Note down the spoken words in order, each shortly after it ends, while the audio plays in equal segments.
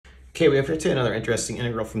Okay, we have here today another interesting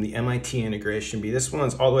integral from the MIT integration bee. This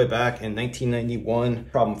one's all the way back in 1991,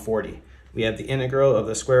 problem 40. We have the integral of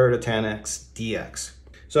the square root of tan x dx.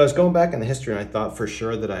 So I was going back in the history and I thought for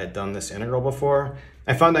sure that I had done this integral before.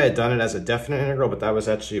 I found I had done it as a definite integral, but that was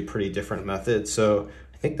actually a pretty different method. So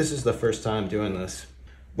I think this is the first time doing this.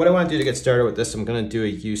 What I want to do to get started with this, I'm going to do a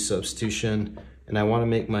u substitution, and I want to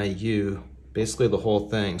make my u, basically the whole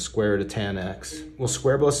thing, square root of tan x. We'll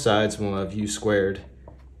square both sides and we'll have u squared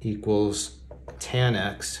equals tan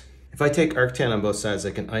x. If I take arctan on both sides, I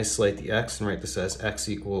can isolate the x and write this as x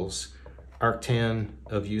equals arctan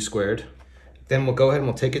of u squared. Then we'll go ahead and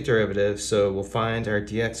we'll take a derivative. So we'll find our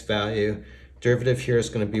dx value. Derivative here is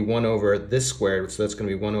going to be 1 over this squared, so that's going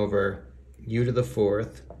to be 1 over u to the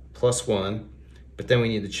fourth plus 1. But then we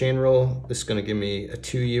need the chain rule. This is going to give me a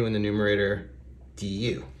 2u in the numerator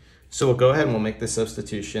du. So we'll go ahead and we'll make this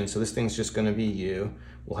substitution. So this thing's just going to be u.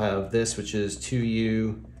 We'll have this, which is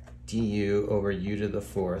 2u du over u to the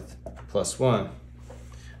fourth plus 1.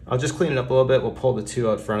 I'll just clean it up a little bit. We'll pull the 2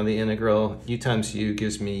 out front of the integral. U times u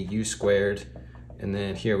gives me u squared. And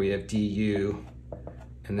then here we have du.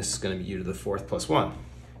 And this is going to be u to the fourth plus 1.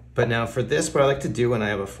 But now for this, what I like to do when I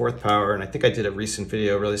have a fourth power, and I think I did a recent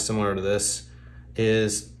video really similar to this,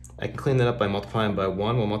 is I can clean that up by multiplying by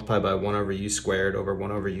 1. We'll multiply by 1 over u squared over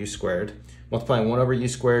 1 over u squared. Multiplying 1 over u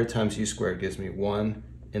squared times u squared gives me 1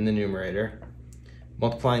 in the numerator.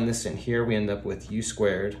 Multiplying this in here, we end up with u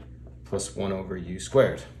squared plus 1 over u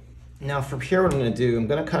squared. Now from here, what I'm going to do, I'm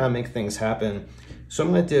going to kind of make things happen. So what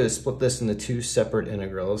I'm going to do is split this into 2 separate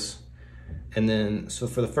integrals. And then, so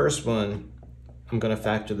for the first one, I'm going to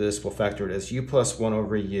factor this. We'll factor it as u plus 1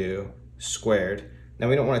 over u squared. Now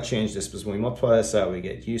we don't want to change this because when we multiply this out, we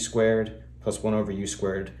get u squared plus 1 over u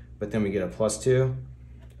squared, but then we get a plus 2.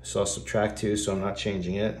 So I'll subtract 2, so I'm not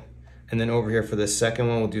changing it. And then over here for this second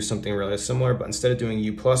one, we'll do something really similar, but instead of doing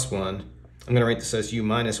u plus 1, I'm going to write this as u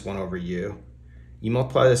minus 1 over u. You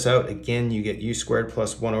multiply this out, again, you get u squared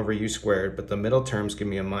plus 1 over u squared, but the middle terms give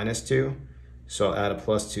me a minus 2, so I'll add a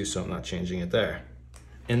plus 2, so I'm not changing it there.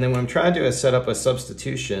 And then what I'm trying to do is set up a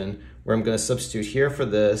substitution where I'm going to substitute here for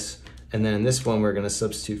this, and then in this one, we're going to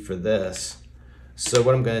substitute for this. So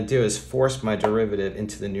what I'm going to do is force my derivative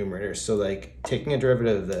into the numerator. So like taking a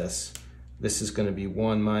derivative of this is going to be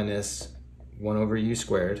 1 minus 1 over u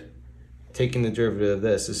squared. Taking the derivative of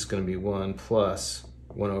this is going to be 1 plus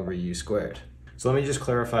 1 over u squared. So let me just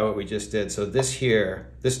clarify what we just did. So this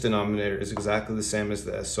here, this denominator is exactly the same as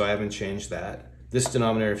this, so I haven't changed that. This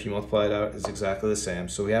denominator, if you multiply it out, is exactly the same.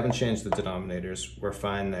 So we haven't changed the denominators, we're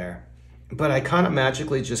fine there. But I kind of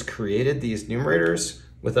magically just created these numerators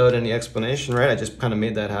without any explanation, right? I just kind of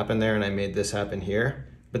made that happen there and I made this happen here.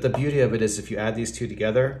 But the beauty of it is if you add these two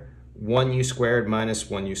together, 1u squared minus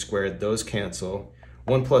 1u squared, those cancel.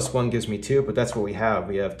 1 plus 1 gives me 2, but that's what we have.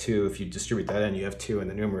 We have 2. If you distribute that in, you have 2 in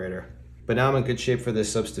the numerator. But now I'm in good shape for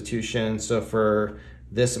this substitution. So for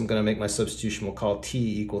this, I'm going to make my substitution. We'll call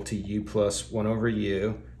t equal to u plus 1 over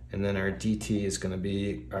u. And then our dt is going to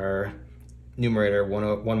be our numerator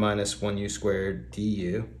 1 minus 1u squared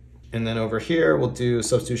du. And then over here, we'll do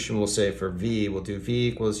substitution. We'll say for v, we'll do v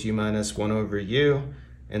equals u minus 1 over u.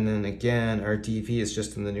 And then again, our dv is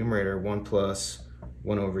just in the numerator 1 plus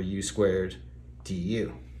 1 over u squared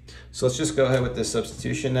du. So let's just go ahead with this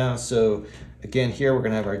substitution now. So again, here we're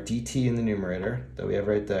going to have our dt in the numerator that we have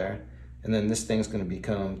right there. And then this thing's going to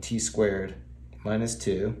become t squared minus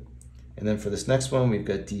 2. And then for this next one, we've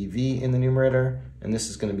got dv in the numerator. And this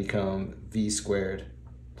is going to become v squared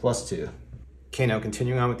plus 2. Okay, now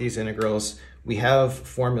continuing on with these integrals, we have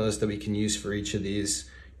formulas that we can use for each of these.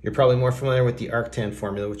 You're probably more familiar with the arctan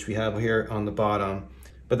formula, which we have here on the bottom.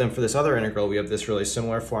 But then for this other integral, we have this really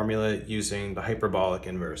similar formula using the hyperbolic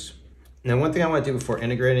inverse. Now, one thing I want to do before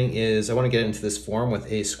integrating is I want to get into this form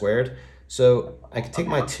with a squared. So I can take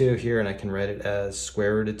my 2 here and I can write it as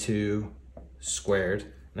square root of 2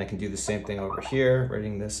 squared. And I can do the same thing over here,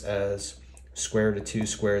 writing this as square root of 2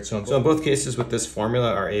 squared. So in both cases with this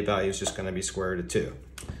formula, our a value is just going to be square root of 2.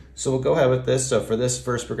 So we'll go ahead with this. So for this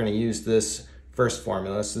first, we're going to use this first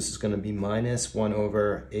formula. So this is going to be minus 1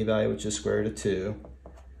 over a value, which is square root of 2.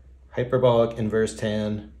 Hyperbolic inverse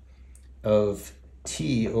tan of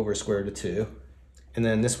t over square root of 2. And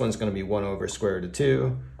then this one's going to be 1 over square root of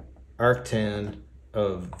 2, arctan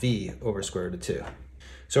of v over square root of 2.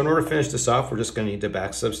 So in order to finish this off, we're just going to need to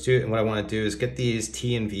back substitute. And what I want to do is get these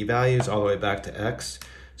t and v values all the way back to x.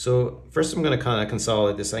 So first I'm going to kind of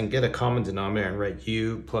consolidate this. I can get a common denominator and write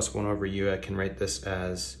u plus 1 over u. I can write this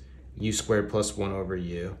as u squared plus 1 over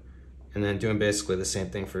u. And then doing basically the same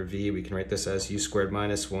thing for v, we can write this as u squared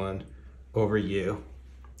minus 1 over u.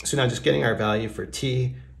 So now just getting our value for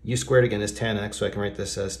t, U squared again is tan x, so I can write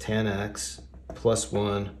this as tan x plus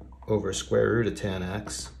 1 over square root of tan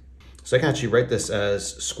x. So I can actually write this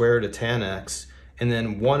as square root of tan x, and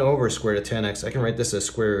then 1 over square root of tan x, I can write this as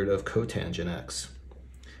square root of cotangent x.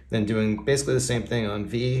 Then doing basically the same thing on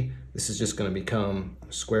v, this is just going to become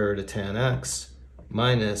square root of tan x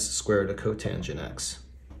minus square root of cotangent x.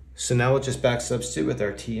 So now we'll just back substitute with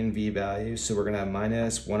our t and v values. So we're going to have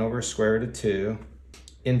minus 1 over square root of 2,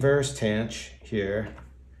 inverse tanh here.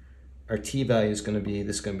 Our t value is going to be,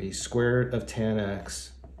 this is going to be square root of tan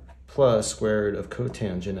x plus square root of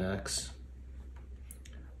cotangent x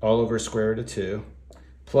all over square root of 2.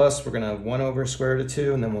 Plus we're going to have 1 over square root of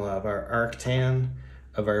 2, and then we'll have our arctan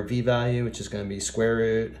of our v value, which is going to be square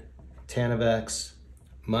root tan of x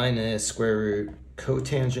minus square root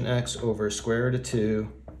cotangent x over square root of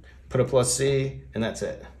 2. Put a plus c, and that's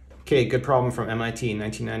it. Okay, good problem from MIT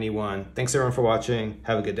 1991. Thanks everyone for watching.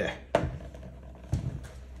 Have a good day.